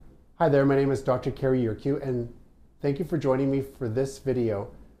Hi there, my name is Dr. Kerry Yerkew, and thank you for joining me for this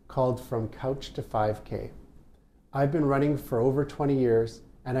video called From Couch to 5K. I've been running for over 20 years,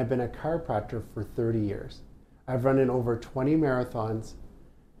 and I've been a chiropractor for 30 years. I've run in over 20 marathons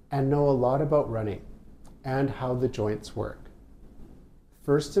and know a lot about running and how the joints work.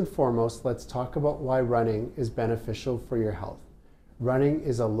 First and foremost, let's talk about why running is beneficial for your health. Running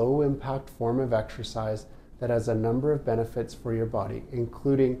is a low-impact form of exercise that has a number of benefits for your body,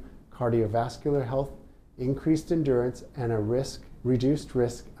 including cardiovascular health, increased endurance, and a reduced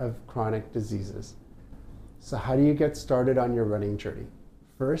risk of chronic diseases. So how do you get started on your running journey?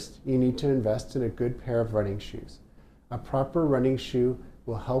 First, you need to invest in a good pair of running shoes. A proper running shoe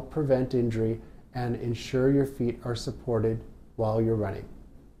will help prevent injury and ensure your feet are supported while you're running.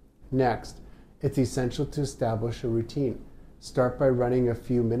 Next, it's essential to establish a routine. Start by running a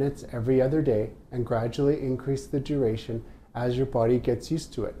few minutes every other day and gradually increase the duration as your body gets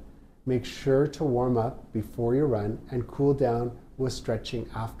used to it. Make sure to warm up before you run and cool down with stretching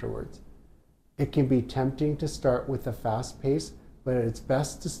afterwards. It can be tempting to start with a fast pace, but it's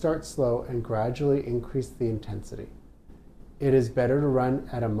best to start slow and gradually increase the intensity. It is better to run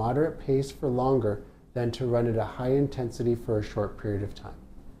at a moderate pace for longer than to run at a high intensity for a short period of time.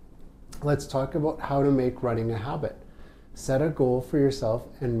 Let's talk about how to make running a habit. Set a goal for yourself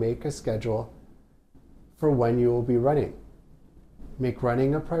and make a schedule for when you will be running. Make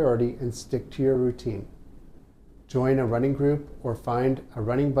running a priority and stick to your routine. Join a running group or find a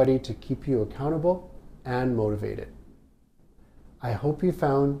running buddy to keep you accountable and motivated. I hope you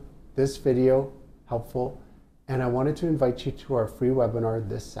found this video helpful, and I wanted to invite you to our free webinar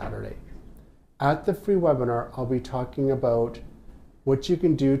this Saturday. At the free webinar, I'll be talking about what you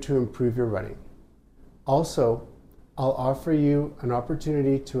can do to improve your running. Also, I'll offer you an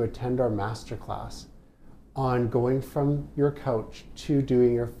opportunity to attend our masterclass on going from your couch to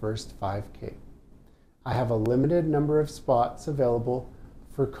doing your first 5K. I have a limited number of spots available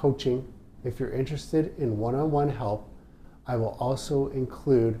for coaching. If you're interested in one-on-one help, I will also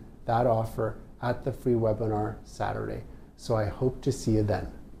include that offer at the free webinar Saturday. So I hope to see you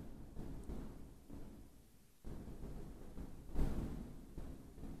then.